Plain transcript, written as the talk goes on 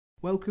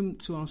Welcome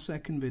to our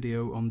second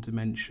video on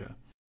dementia.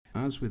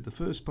 As with the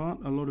first part,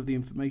 a lot of the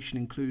information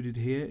included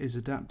here is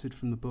adapted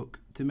from the book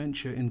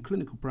Dementia in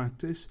Clinical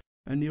Practice,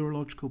 A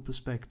Neurological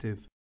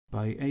Perspective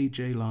by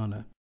A.J.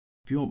 Lana.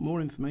 If you want more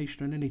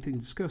information on anything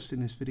discussed in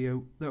this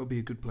video, that would be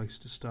a good place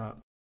to start.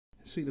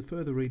 See the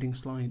further reading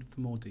slide for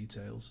more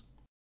details.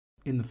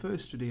 In the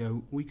first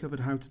video, we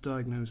covered how to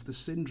diagnose the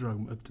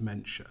syndrome of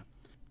dementia.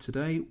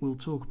 Today, we'll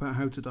talk about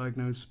how to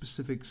diagnose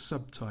specific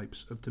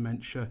subtypes of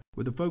dementia,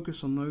 with a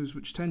focus on those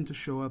which tend to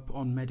show up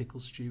on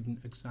medical student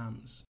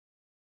exams.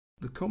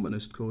 The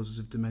commonest causes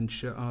of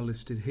dementia are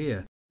listed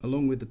here,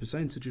 along with the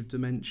percentage of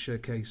dementia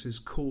cases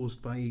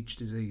caused by each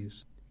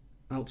disease: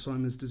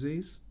 Alzheimer's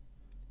disease,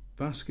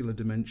 vascular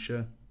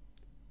dementia,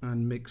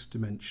 and mixed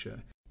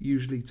dementia,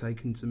 usually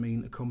taken to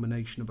mean a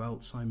combination of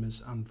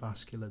Alzheimer's and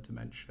vascular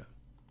dementia.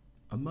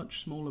 A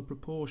much smaller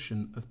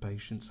proportion of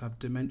patients have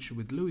dementia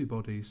with Lewy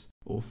bodies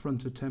or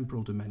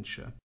frontotemporal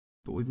dementia,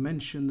 but we've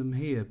mentioned them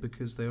here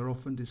because they are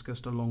often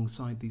discussed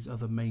alongside these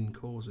other main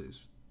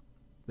causes.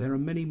 There are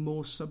many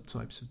more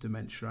subtypes of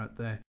dementia out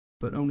there,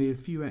 but only a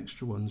few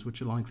extra ones which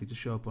are likely to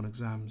show up on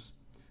exams.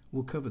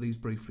 We'll cover these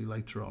briefly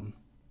later on.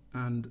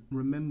 And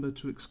remember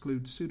to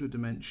exclude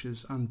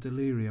pseudodementias and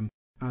delirium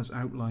as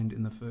outlined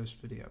in the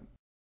first video.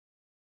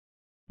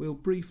 We'll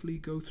briefly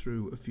go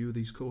through a few of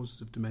these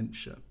causes of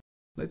dementia.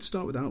 Let's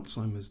start with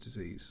Alzheimer's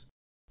disease.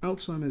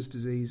 Alzheimer's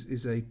disease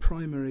is a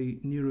primary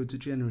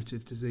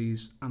neurodegenerative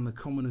disease and the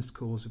commonest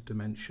cause of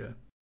dementia.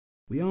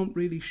 We aren't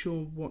really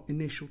sure what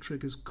initial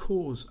triggers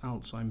cause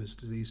Alzheimer's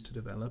disease to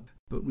develop,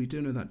 but we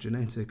do know that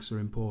genetics are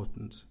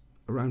important.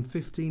 Around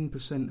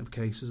 15% of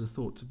cases are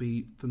thought to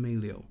be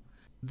familial.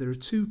 There are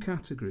two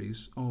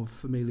categories of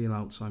familial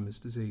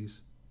Alzheimer's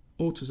disease: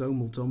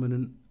 autosomal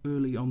dominant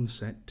early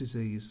onset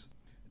disease.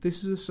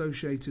 This is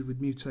associated with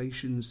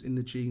mutations in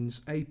the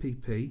genes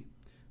APP,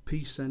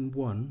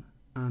 PSEN1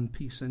 and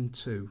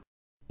PSEN2.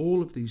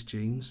 All of these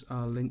genes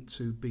are linked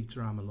to beta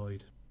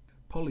amyloid.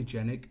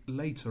 Polygenic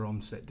later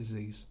onset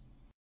disease.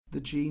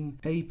 The gene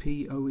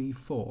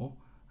APOE4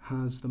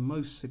 has the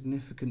most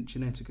significant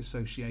genetic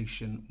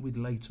association with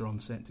later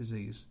onset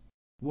disease.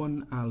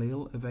 One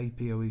allele of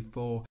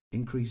APOE4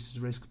 increases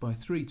risk by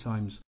 3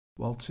 times,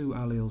 while 2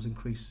 alleles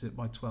increases it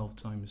by 12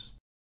 times.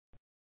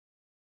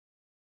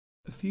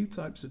 A few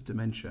types of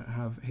dementia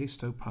have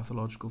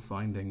histopathological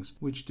findings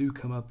which do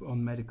come up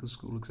on medical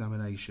school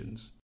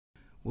examinations.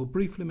 We'll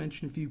briefly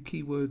mention a few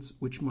keywords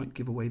which might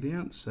give away the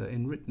answer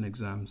in written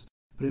exams,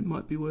 but it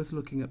might be worth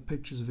looking at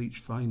pictures of each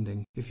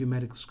finding if your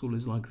medical school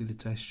is likely to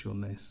test you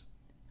on this.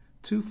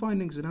 Two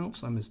findings in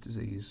Alzheimer's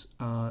disease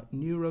are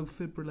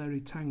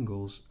neurofibrillary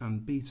tangles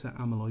and beta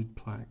amyloid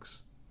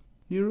plaques.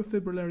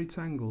 Neurofibrillary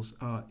tangles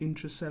are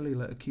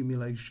intracellular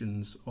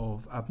accumulations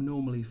of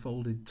abnormally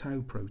folded tau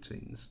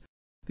proteins.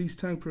 These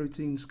tau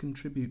proteins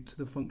contribute to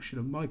the function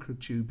of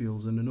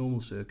microtubules under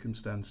normal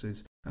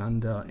circumstances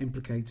and are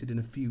implicated in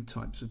a few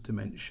types of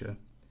dementia.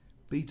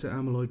 Beta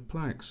amyloid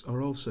plaques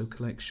are also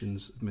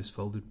collections of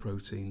misfolded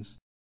proteins.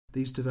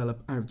 These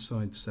develop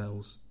outside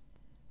cells.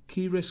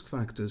 Key risk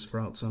factors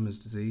for Alzheimer's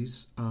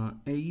disease are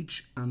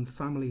age and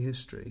family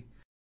history.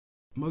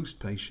 Most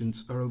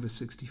patients are over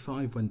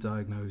 65 when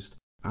diagnosed,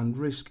 and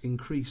risk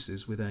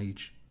increases with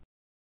age.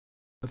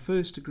 A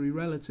first-degree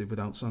relative with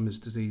Alzheimer's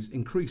disease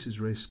increases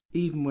risk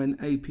even when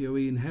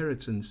APOE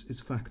inheritance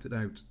is factored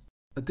out.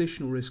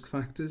 Additional risk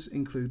factors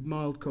include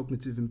mild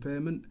cognitive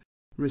impairment,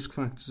 risk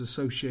factors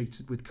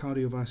associated with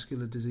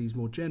cardiovascular disease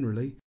more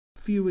generally,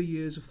 fewer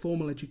years of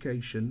formal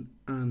education,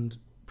 and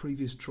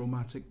previous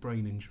traumatic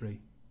brain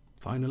injury.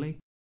 Finally,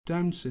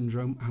 Down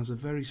syndrome has a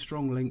very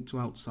strong link to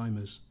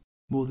Alzheimer's.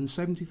 More than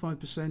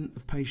 75%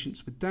 of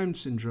patients with Down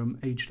syndrome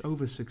aged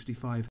over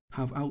 65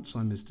 have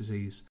Alzheimer's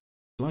disease,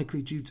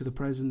 likely due to the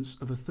presence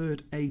of a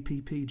third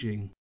APP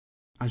gene.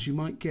 As you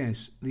might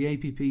guess, the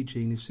APP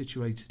gene is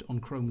situated on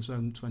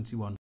chromosome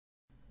 21.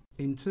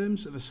 In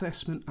terms of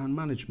assessment and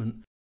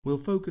management, we'll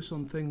focus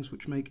on things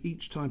which make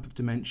each type of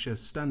dementia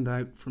stand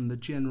out from the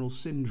general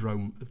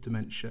syndrome of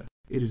dementia.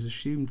 It is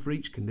assumed for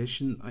each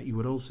condition that you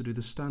would also do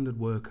the standard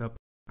workup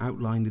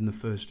outlined in the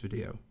first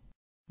video.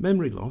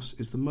 Memory loss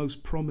is the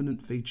most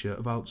prominent feature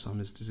of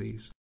Alzheimer's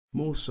disease,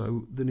 more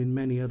so than in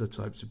many other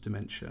types of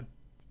dementia.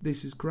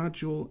 This is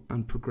gradual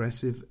and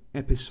progressive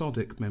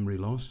episodic memory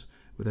loss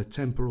with a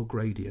temporal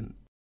gradient.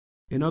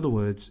 In other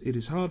words, it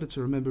is harder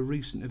to remember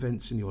recent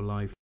events in your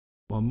life,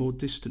 while more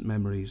distant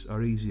memories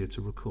are easier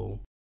to recall.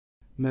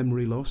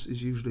 Memory loss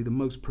is usually the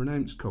most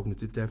pronounced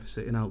cognitive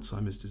deficit in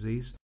Alzheimer's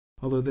disease,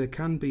 although there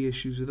can be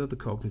issues with other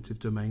cognitive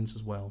domains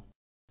as well.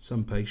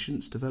 Some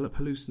patients develop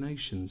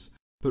hallucinations,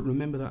 but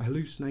remember that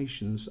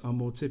hallucinations are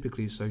more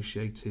typically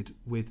associated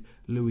with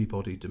Lewy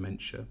body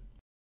dementia.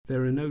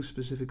 There are no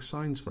specific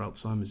signs for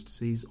Alzheimer's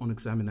disease on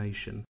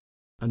examination.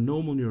 A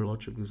normal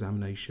neurological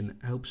examination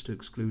helps to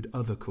exclude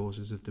other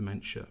causes of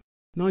dementia.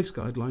 NICE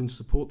guidelines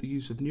support the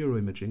use of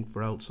neuroimaging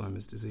for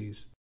Alzheimer's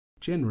disease.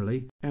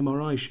 Generally,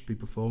 MRI should be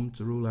performed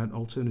to rule out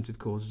alternative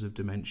causes of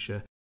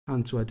dementia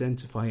and to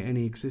identify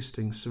any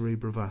existing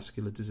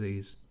cerebrovascular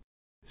disease.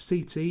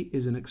 CT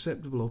is an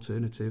acceptable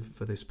alternative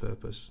for this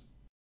purpose.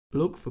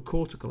 Look for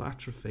cortical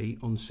atrophy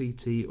on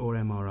CT or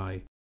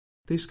MRI.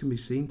 This can be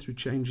seen through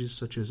changes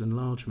such as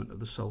enlargement of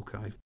the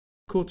sulci.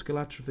 Cortical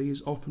atrophy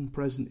is often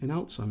present in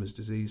Alzheimer's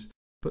disease,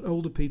 but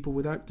older people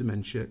without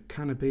dementia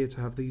can appear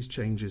to have these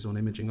changes on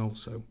imaging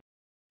also.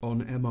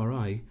 On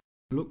MRI,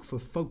 look for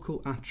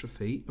focal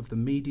atrophy of the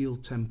medial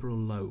temporal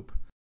lobe.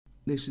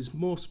 This is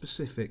more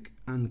specific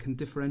and can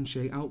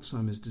differentiate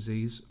Alzheimer's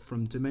disease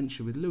from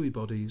dementia with Lewy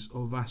bodies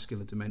or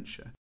vascular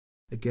dementia.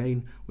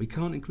 Again, we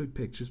can't include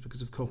pictures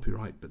because of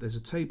copyright, but there's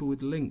a table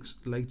with links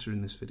later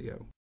in this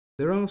video.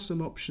 There are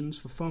some options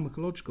for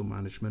pharmacological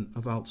management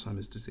of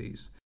Alzheimer's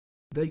disease.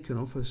 They can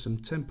offer some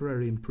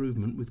temporary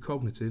improvement with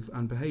cognitive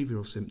and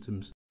behavioural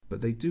symptoms,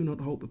 but they do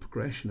not halt the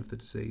progression of the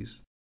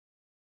disease.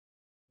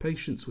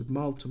 Patients with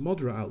mild to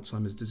moderate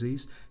Alzheimer's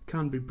disease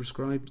can be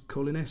prescribed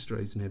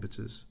cholinesterase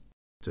inhibitors.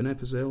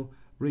 Donepezil,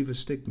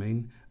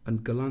 rivastigmine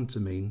and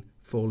galantamine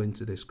fall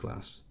into this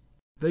class.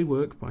 They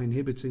work by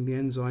inhibiting the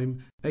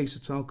enzyme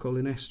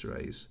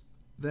acetylcholinesterase,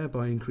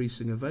 thereby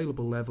increasing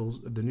available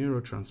levels of the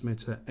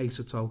neurotransmitter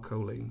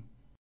acetylcholine.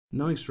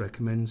 NICE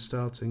recommends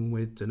starting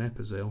with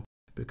donepezil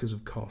because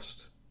of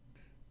cost.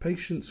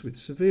 Patients with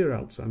severe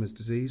Alzheimer's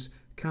disease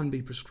can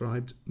be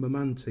prescribed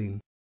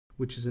memantine,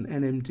 which is an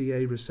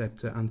NMDA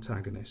receptor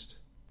antagonist.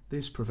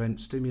 This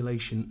prevents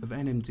stimulation of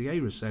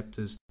NMDA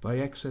receptors by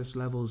excess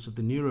levels of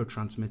the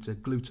neurotransmitter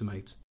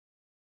glutamate.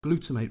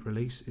 Glutamate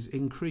release is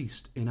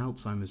increased in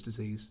Alzheimer's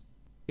disease.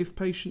 If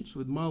patients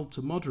with mild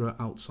to moderate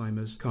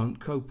Alzheimer's can't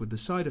cope with the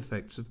side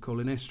effects of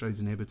cholinesterase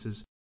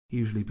inhibitors,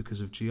 usually because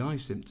of GI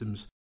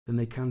symptoms, then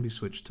they can be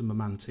switched to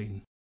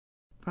memantine.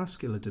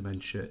 Vascular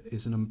dementia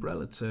is an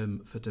umbrella term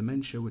for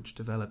dementia which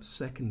develops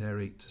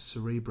secondary to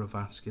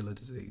cerebrovascular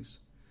disease.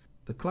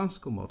 The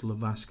classical model of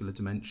vascular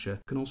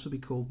dementia can also be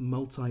called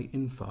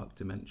multi-infarct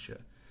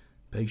dementia.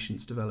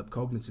 Patients develop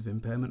cognitive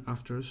impairment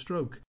after a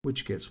stroke,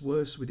 which gets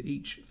worse with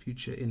each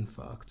future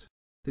infarct.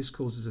 This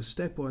causes a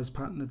stepwise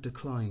pattern of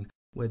decline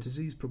where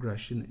disease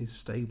progression is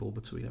stable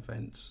between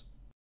events.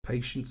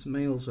 Patients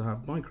may also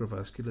have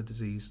microvascular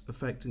disease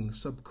affecting the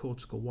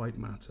subcortical white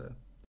matter.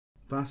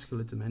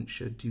 Vascular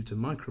dementia due to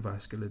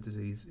microvascular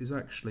disease is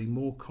actually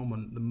more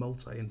common than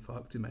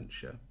multi-infarct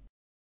dementia.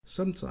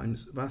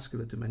 Sometimes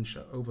vascular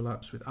dementia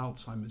overlaps with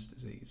Alzheimer's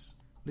disease.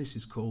 This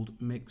is called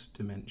mixed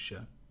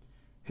dementia.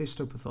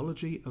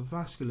 Histopathology of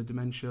vascular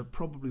dementia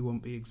probably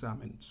won't be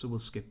examined, so we'll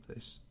skip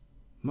this.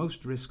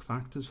 Most risk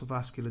factors for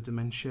vascular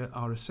dementia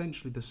are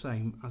essentially the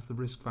same as the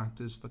risk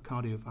factors for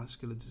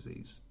cardiovascular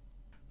disease.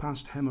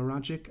 Past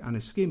hemorrhagic and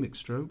ischemic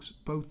strokes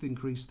both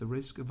increase the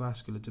risk of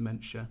vascular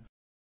dementia.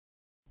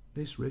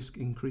 This risk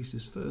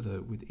increases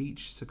further with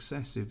each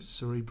successive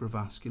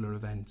cerebrovascular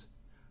event.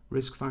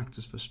 Risk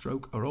factors for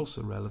stroke are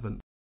also relevant,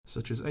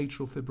 such as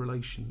atrial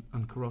fibrillation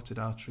and carotid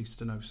artery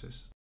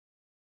stenosis.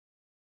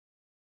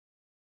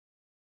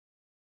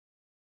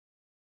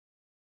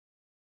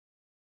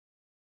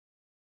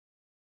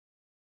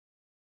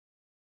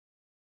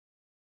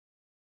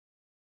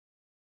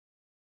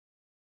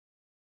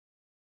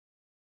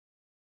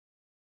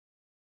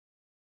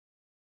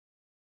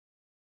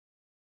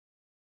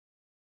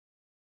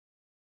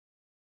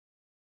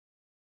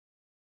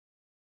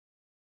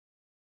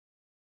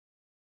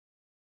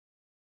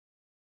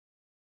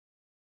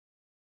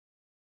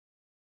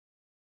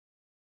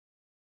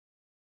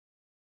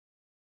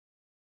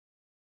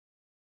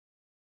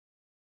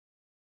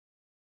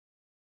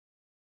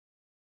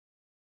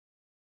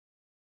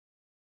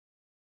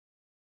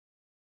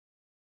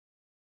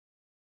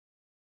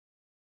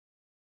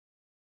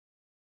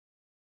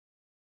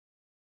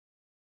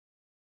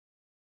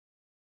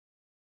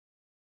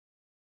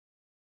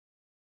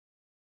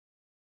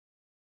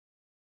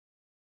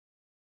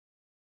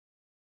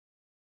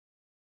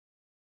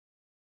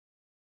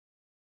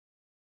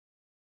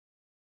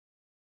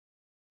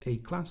 A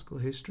classical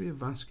history of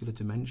vascular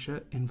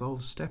dementia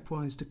involves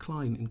stepwise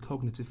decline in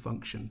cognitive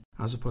function,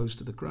 as opposed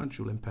to the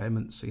gradual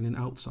impairment seen in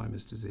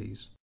Alzheimer's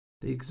disease.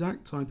 The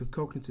exact type of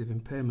cognitive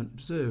impairment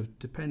observed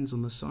depends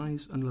on the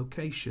size and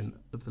location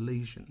of the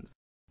lesion.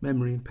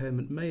 Memory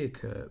impairment may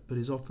occur, but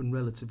is often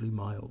relatively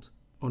mild.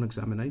 On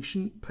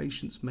examination,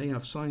 patients may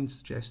have signs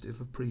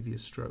suggestive of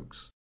previous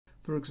strokes.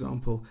 For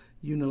example,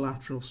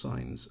 unilateral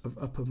signs of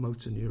upper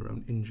motor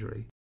neuron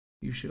injury.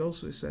 You should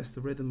also assess the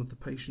rhythm of the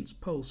patient's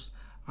pulse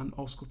and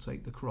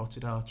auscultate the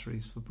carotid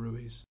arteries for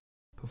bruits.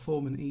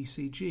 Perform an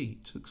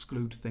ECG to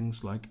exclude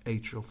things like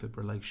atrial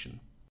fibrillation.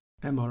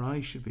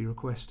 MRI should be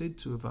requested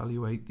to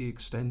evaluate the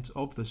extent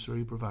of the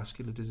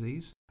cerebrovascular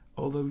disease,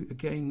 although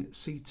again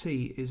CT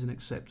is an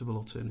acceptable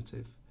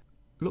alternative.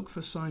 Look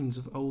for signs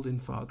of old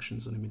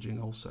infarctions on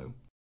imaging also.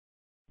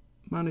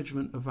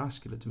 Management of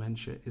vascular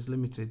dementia is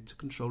limited to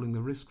controlling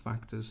the risk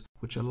factors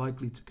which are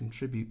likely to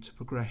contribute to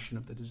progression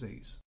of the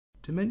disease.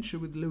 Dementia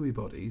with Lewy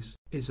bodies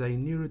is a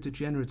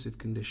neurodegenerative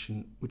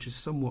condition which is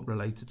somewhat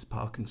related to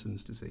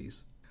Parkinson's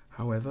disease.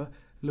 However,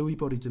 Lewy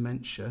body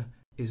dementia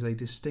is a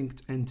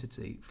distinct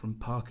entity from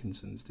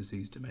Parkinson's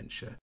disease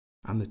dementia,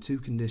 and the two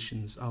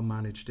conditions are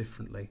managed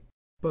differently.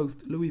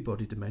 Both Lewy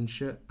body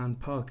dementia and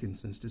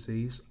Parkinson's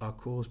disease are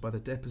caused by the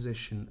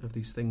deposition of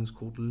these things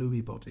called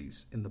Lewy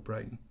bodies in the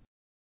brain.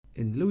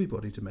 In Lewy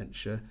body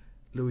dementia,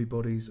 Lewy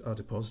bodies are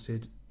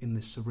deposited in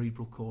the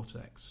cerebral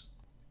cortex.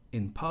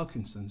 In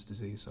Parkinson's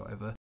disease,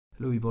 however,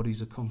 Lewy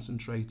bodies are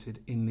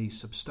concentrated in the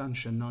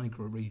substantia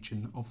nigra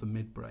region of the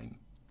midbrain.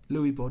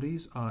 Lewy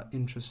bodies are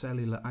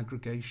intracellular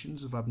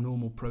aggregations of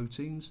abnormal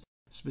proteins,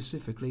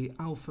 specifically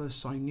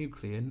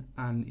alpha-synuclein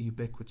and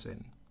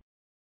ubiquitin.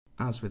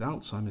 As with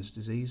Alzheimer's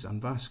disease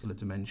and vascular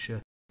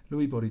dementia,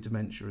 Lewy body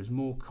dementia is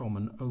more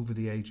common over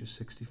the age of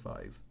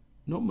 65.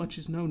 Not much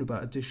is known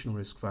about additional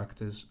risk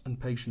factors, and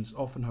patients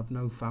often have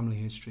no family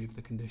history of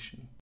the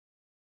condition.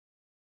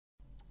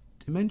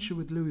 Dementia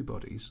with Lewy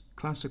bodies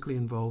classically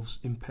involves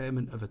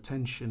impairment of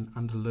attention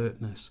and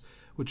alertness,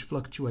 which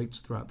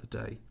fluctuates throughout the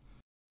day.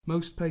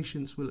 Most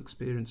patients will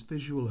experience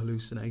visual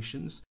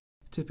hallucinations,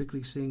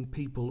 typically seeing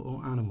people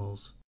or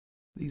animals.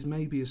 These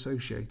may be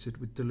associated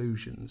with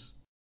delusions.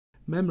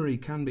 Memory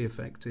can be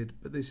affected,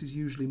 but this is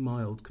usually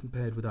mild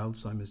compared with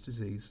Alzheimer's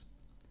disease.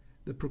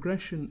 The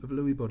progression of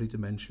Lewy body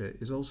dementia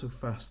is also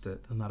faster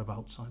than that of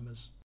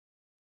Alzheimer's.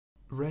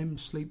 REM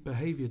sleep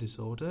behavior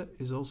disorder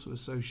is also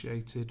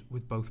associated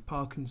with both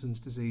Parkinson's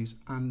disease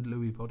and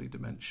Lewy body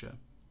dementia.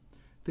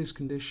 This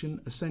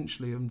condition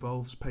essentially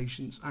involves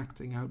patients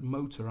acting out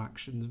motor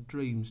actions of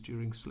dreams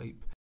during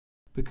sleep,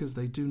 because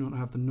they do not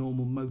have the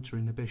normal motor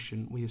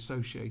inhibition we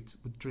associate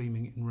with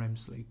dreaming in REM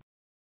sleep.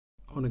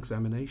 On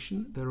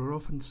examination, there are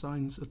often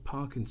signs of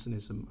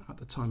Parkinsonism at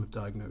the time of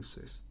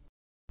diagnosis.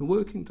 The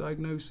working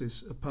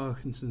diagnosis of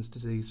Parkinson's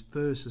disease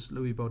versus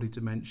Lewy body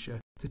dementia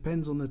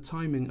depends on the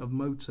timing of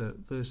motor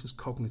versus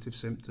cognitive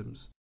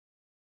symptoms.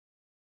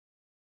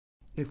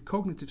 If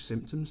cognitive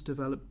symptoms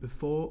develop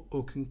before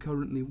or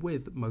concurrently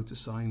with motor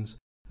signs,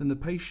 then the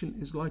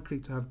patient is likely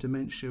to have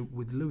dementia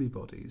with Lewy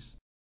bodies.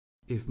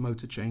 If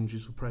motor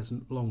changes were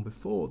present long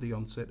before the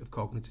onset of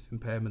cognitive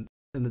impairment,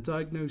 then the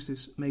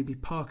diagnosis may be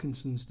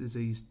Parkinson's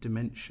disease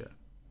dementia.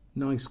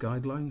 NICE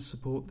guidelines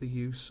support the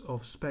use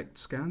of SPECT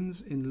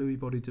scans in Lewy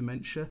body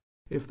dementia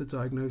if the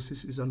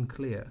diagnosis is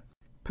unclear.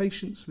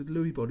 Patients with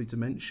Lewy body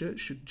dementia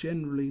should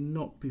generally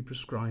not be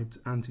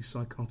prescribed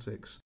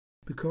antipsychotics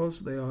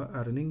because they are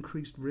at an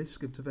increased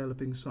risk of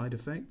developing side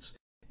effects,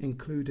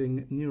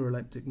 including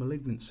neuroleptic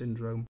malignant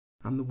syndrome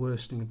and the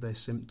worsening of their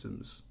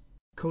symptoms.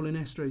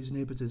 Cholinesterase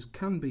inhibitors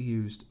can be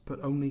used, but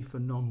only for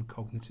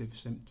non-cognitive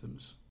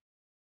symptoms.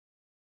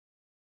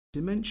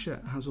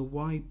 Dementia has a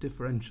wide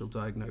differential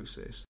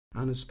diagnosis,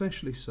 and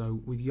especially so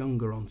with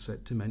younger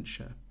onset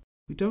dementia.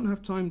 We don't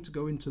have time to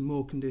go into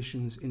more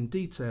conditions in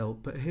detail,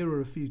 but here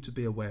are a few to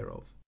be aware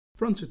of.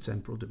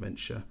 Frontotemporal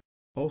dementia,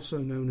 also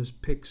known as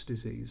Pick's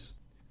disease.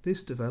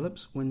 This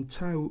develops when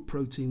tau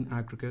protein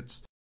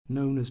aggregates,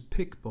 known as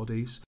Pick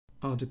bodies,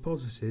 are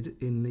deposited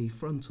in the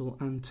frontal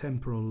and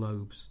temporal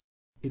lobes.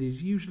 It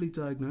is usually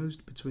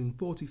diagnosed between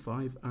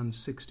 45 and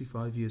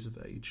 65 years of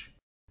age.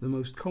 The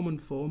most common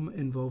form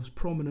involves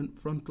prominent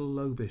frontal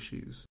lobe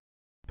issues.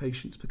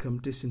 Patients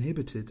become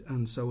disinhibited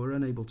and so are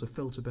unable to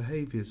filter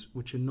behaviours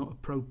which are not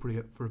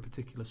appropriate for a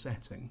particular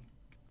setting.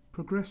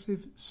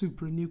 Progressive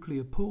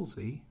supranuclear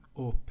palsy,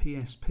 or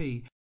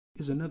PSP,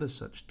 is another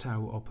such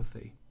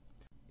tauopathy.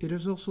 It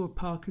is also a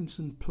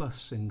Parkinson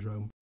plus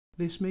syndrome.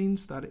 This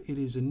means that it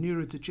is a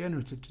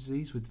neurodegenerative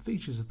disease with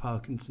features of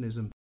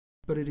Parkinsonism,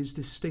 but it is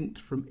distinct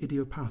from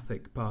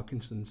idiopathic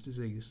Parkinson's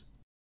disease.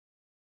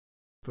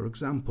 For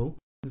example,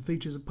 the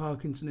features of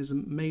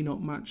Parkinsonism may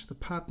not match the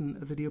pattern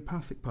of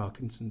idiopathic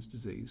Parkinson's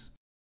disease.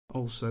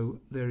 Also,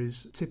 there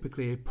is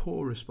typically a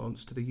poor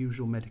response to the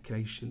usual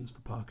medications for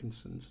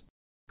Parkinson's.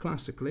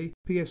 Classically,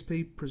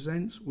 PSP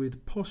presents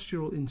with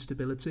postural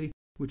instability,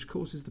 which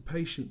causes the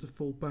patient to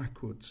fall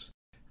backwards.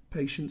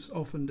 Patients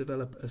often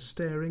develop a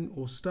staring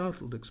or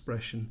startled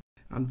expression,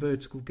 and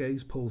vertical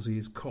gaze palsy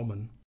is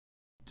common.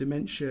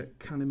 Dementia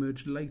can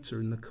emerge later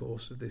in the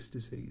course of this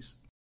disease.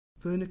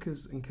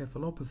 Wernicke's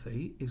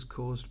encephalopathy is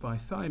caused by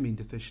thiamine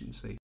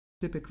deficiency,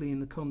 typically in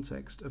the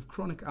context of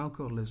chronic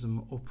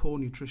alcoholism or poor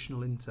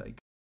nutritional intake.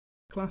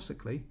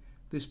 Classically,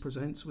 this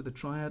presents with a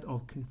triad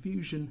of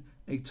confusion,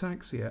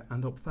 ataxia,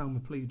 and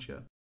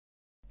ophthalmoplegia.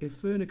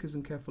 If Wernicke's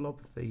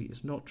encephalopathy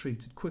is not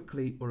treated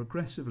quickly or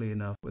aggressively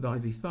enough with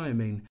IV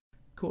thiamine,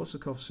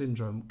 Korsakoff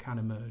syndrome can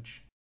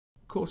emerge.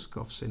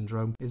 Korsakoff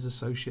syndrome is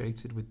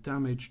associated with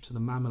damage to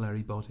the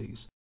mammillary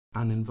bodies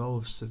and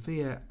involves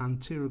severe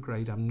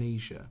anterograde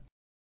amnesia.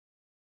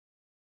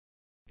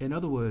 In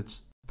other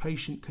words, the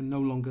patient can no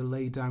longer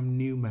lay down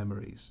new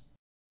memories.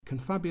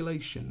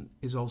 Confabulation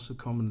is also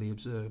commonly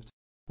observed,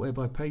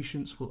 whereby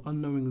patients will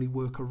unknowingly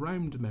work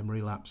around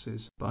memory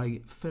lapses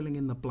by filling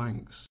in the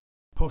blanks,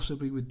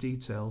 possibly with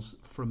details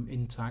from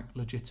intact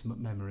legitimate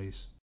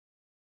memories.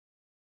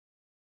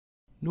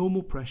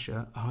 Normal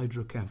pressure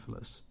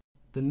hydrocephalus.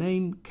 The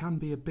name can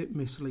be a bit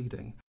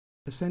misleading.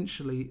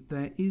 Essentially,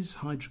 there is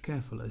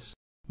hydrocephalus,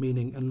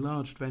 meaning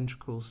enlarged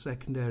ventricles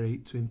secondary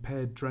to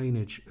impaired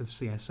drainage of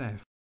CSF.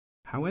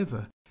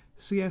 However,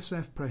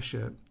 CSF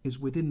pressure is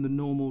within the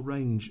normal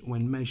range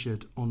when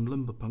measured on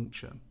lumbar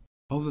puncture.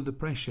 Although the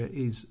pressure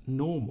is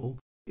normal,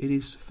 it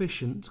is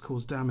sufficient to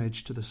cause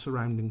damage to the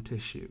surrounding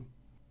tissue.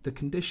 The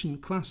condition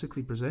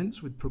classically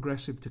presents with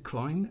progressive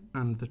decline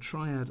and the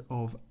triad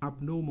of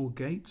abnormal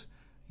gait,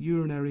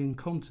 urinary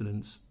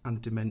incontinence,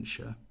 and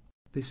dementia.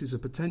 This is a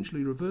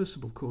potentially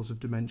reversible cause of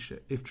dementia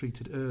if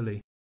treated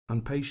early,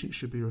 and patients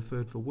should be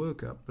referred for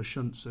workup or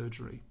shunt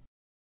surgery.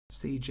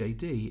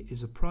 CJD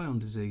is a prion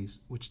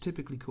disease which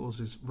typically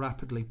causes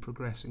rapidly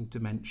progressing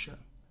dementia.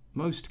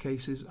 Most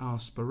cases are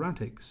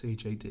sporadic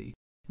CJD,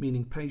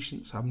 meaning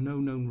patients have no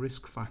known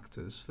risk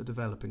factors for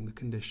developing the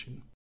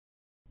condition.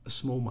 A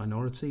small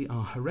minority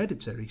are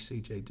hereditary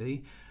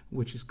CJD,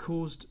 which is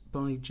caused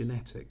by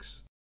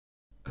genetics.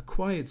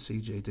 Acquired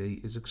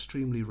CJD is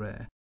extremely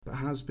rare, but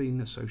has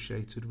been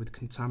associated with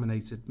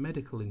contaminated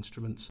medical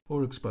instruments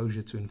or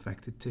exposure to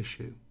infected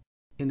tissue.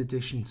 In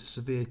addition to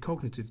severe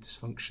cognitive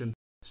dysfunction,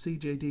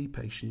 CJD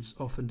patients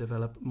often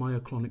develop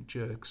myoclonic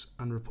jerks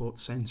and report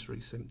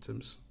sensory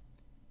symptoms.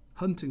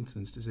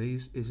 Huntington's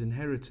disease is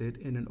inherited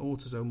in an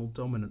autosomal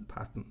dominant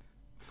pattern.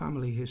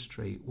 Family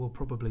history will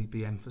probably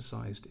be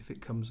emphasized if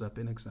it comes up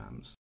in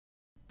exams.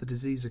 The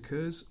disease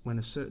occurs when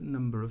a certain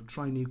number of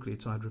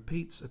trinucleotide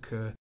repeats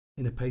occur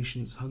in a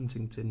patient's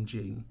Huntington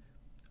gene.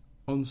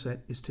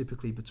 Onset is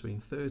typically between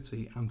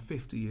 30 and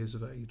 50 years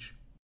of age.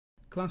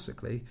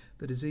 Classically,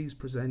 the disease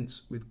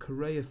presents with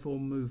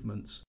choreiform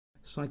movements,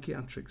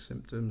 psychiatric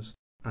symptoms,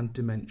 and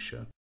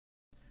dementia.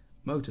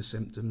 Motor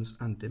symptoms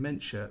and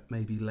dementia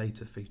may be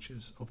later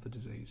features of the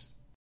disease.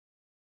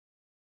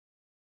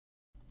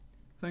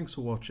 Thanks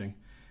for watching.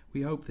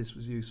 We hope this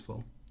was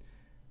useful.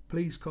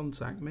 Please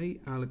contact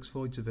me, Alex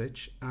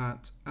Wojtowicz,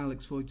 at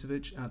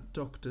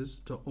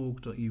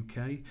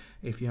alexwojtowicz@doctors.org.uk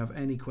if you have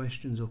any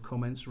questions or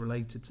comments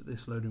related to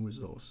this learning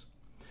resource.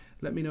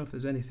 Let me know if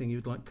there's anything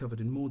you'd like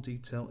covered in more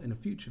detail in a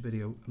future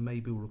video, and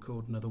maybe we'll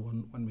record another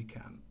one when we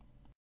can.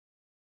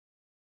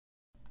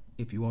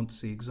 If you want to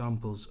see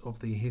examples of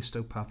the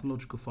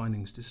histopathological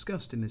findings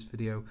discussed in this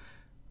video,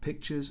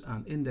 pictures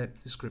and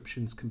in-depth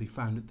descriptions can be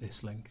found at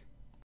this link.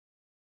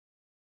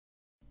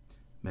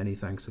 Many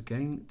thanks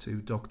again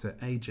to Dr.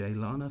 A.J.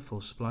 Lana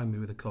for supplying me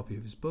with a copy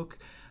of his book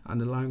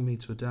and allowing me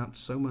to adapt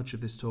so much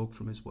of this talk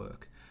from his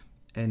work.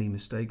 Any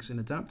mistakes in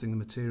adapting the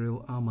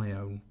material are my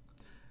own.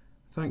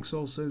 Thanks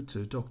also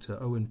to Dr.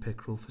 Owen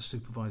Pickrell for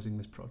supervising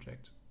this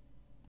project.